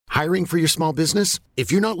Hiring for your small business?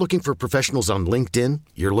 If you're not looking for professionals on LinkedIn,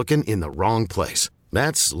 you're looking in the wrong place.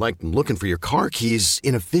 That's like looking for your car keys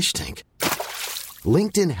in a fish tank.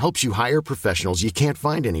 LinkedIn helps you hire professionals you can't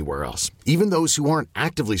find anywhere else, even those who aren't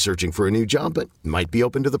actively searching for a new job but might be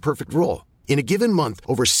open to the perfect role. In a given month,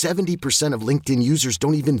 over 70% of LinkedIn users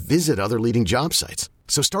don't even visit other leading job sites.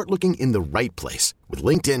 So start looking in the right place. With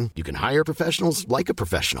LinkedIn, you can hire professionals like a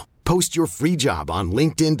professional. Post your free job on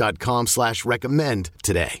linkedin.com/recommend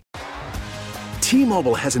today.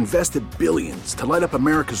 T-Mobile has invested billions to light up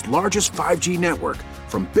America's largest 5G network,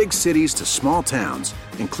 from big cities to small towns,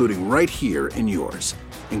 including right here in yours.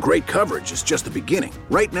 And great coverage is just the beginning.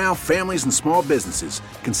 Right now, families and small businesses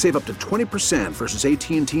can save up to 20% versus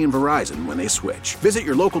AT&T and Verizon when they switch. Visit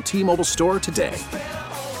your local T-Mobile store today.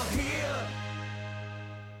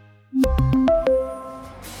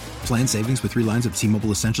 Plan savings with 3 lines of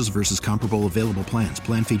T-Mobile Essentials versus comparable available plans.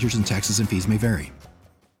 Plan features and taxes and fees may vary.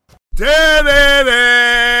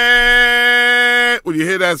 When you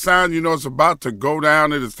hear that sound, you know it's about to go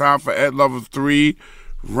down. It is time for Ed Lover's 3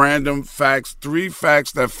 random facts. 3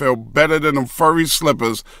 facts that feel better than them furry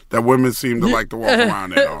slippers that women seem to like to walk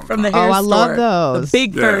around in. From the hair store. I love those. The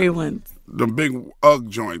big furry ones. The big Ugg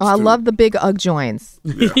joints. Oh, I love the big Ugg joints.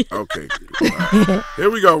 Yeah, okay. Right. Here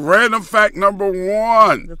we go. Random fact number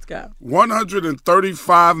 1. Let's go.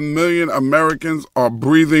 135 million Americans are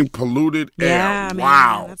breathing polluted air. Man,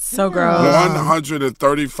 wow. That's so gross.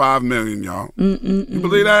 135 million, y'all. You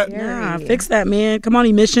believe that? Yeah, fix that, man. Come on,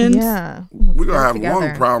 emissions. Yeah. We're going to have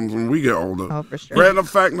lung problems when we get older. Oh, for sure. Random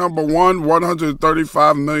fact number 1,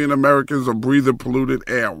 135 million Americans are breathing polluted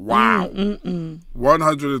air. Wow.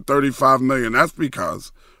 135 million. That's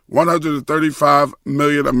because 135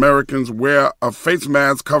 million Americans wear a face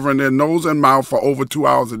mask covering their nose and mouth for over 2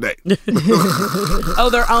 hours a day.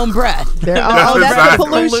 Oh, their own breath. That's the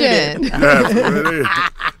pollution. Yes,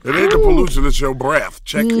 it ain't the pollution, it's your breath.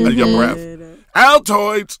 Check your breath.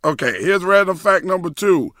 Altoids. Okay, here's random fact number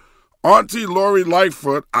 2. Auntie Lori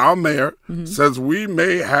Lightfoot, our mayor, says we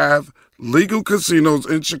may have legal casinos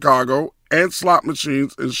in Chicago and slot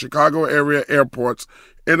machines in Chicago area airports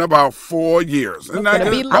in about 4 years. And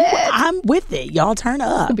I'm with it. Y'all turn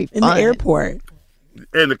up in the airport.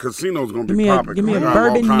 And the casino's going to be popping. Give me a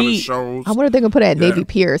bourbon neat. I wonder if they're going to put it at Navy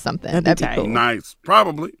Pier or something. That'd be cool. Nice.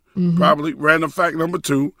 Probably. Random fact number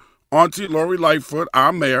 2. Auntie Lori Lightfoot,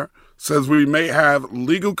 our mayor, says we may have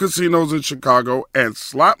legal casinos in Chicago and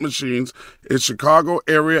slot machines in Chicago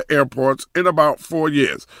area airports in about 4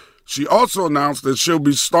 years. She also announced that she'll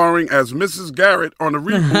be starring as Mrs. Garrett on a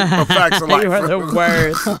reboot of Facts of Life. You are the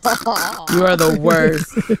worst. You are the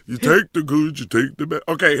worst. You take the good, you take the bad.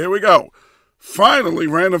 Okay, here we go. Finally,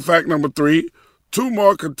 random fact number 3. 2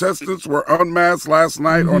 more contestants were unmasked last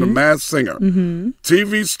night on The Masked Singer.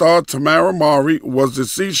 TV star Tamara Mowry was the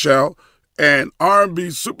seashell, and R&B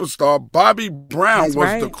superstar Bobby Brown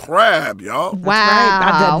was the crab, y'all.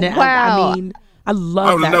 Wow. I mean, I love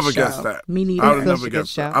that I would have never show. guessed that. Me neither. I would have never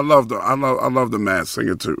guessed that. I love the Masked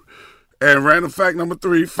Singer too. And random fact number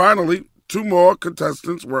 3, finally, 2 more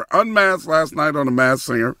contestants were unmasked last night on The Masked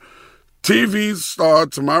Singer. TV star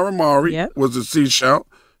Tamara Mowry was the seashell,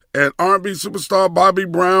 and R&B superstar Bobby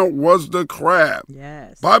Brown was the crab.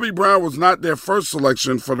 Yes. Bobby Brown was not their first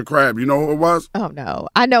selection for the crab. You know who it was? Oh, no.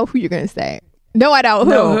 I know who you're going to say. No, I don't.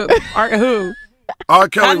 No, who? R.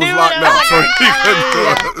 Kelly was locked up, so he couldn't do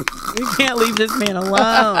it. We can't leave this man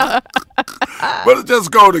alone. But it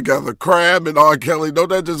just go together. Crab and R. Kelly, don't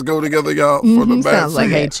that just go together, y'all? For the Sounds like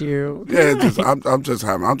Singer? I hate you. Yeah, I'm just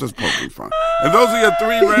poking fun. And those are your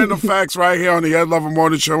 3 random facts right here on the Ed Lover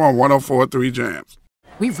Morning Show on 104.3 Jams.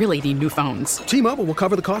 We really need new phones. T-Mobile will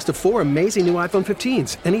cover the cost of 4 amazing new iPhone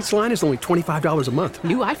 15s, and each line is only $25 a month.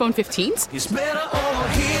 New iPhone 15s? It's better over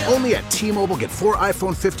here. Only at T-Mobile, get 4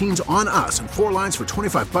 iPhone 15s on us and 4 lines for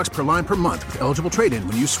 $25 per line per month with eligible trade-in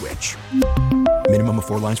when you switch. Minimum of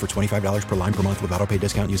 4 lines for $25 per line per month with autopay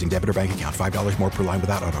discount using debit or bank account. $5 more per line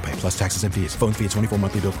without autopay, plus taxes and fees. Phone fee at 24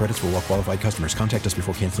 monthly bill credits for well-qualified customers. Contact us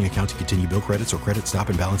before canceling account to continue bill credits or credit stop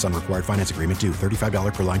and balance on required finance agreement due.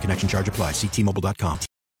 $35 per line connection charge applies. See T-Mobile.com.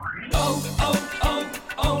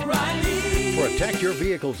 O'Reilly. Protect your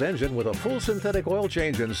vehicle's engine with a full synthetic oil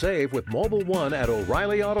change and save with Mobil 1 at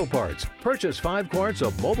O'Reilly Auto Parts. Purchase 5 quarts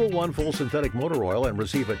of Mobil 1 full synthetic motor oil and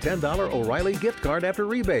receive a $10 O'Reilly gift card after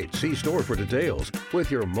rebate. See store for details. With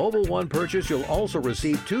your Mobil 1 purchase, you'll also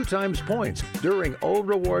receive 2 times points during O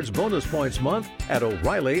Rewards Bonus Points Month at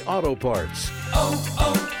O'Reilly Auto Parts.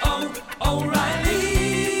 O'Reilly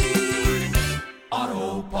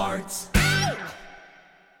Auto Parts.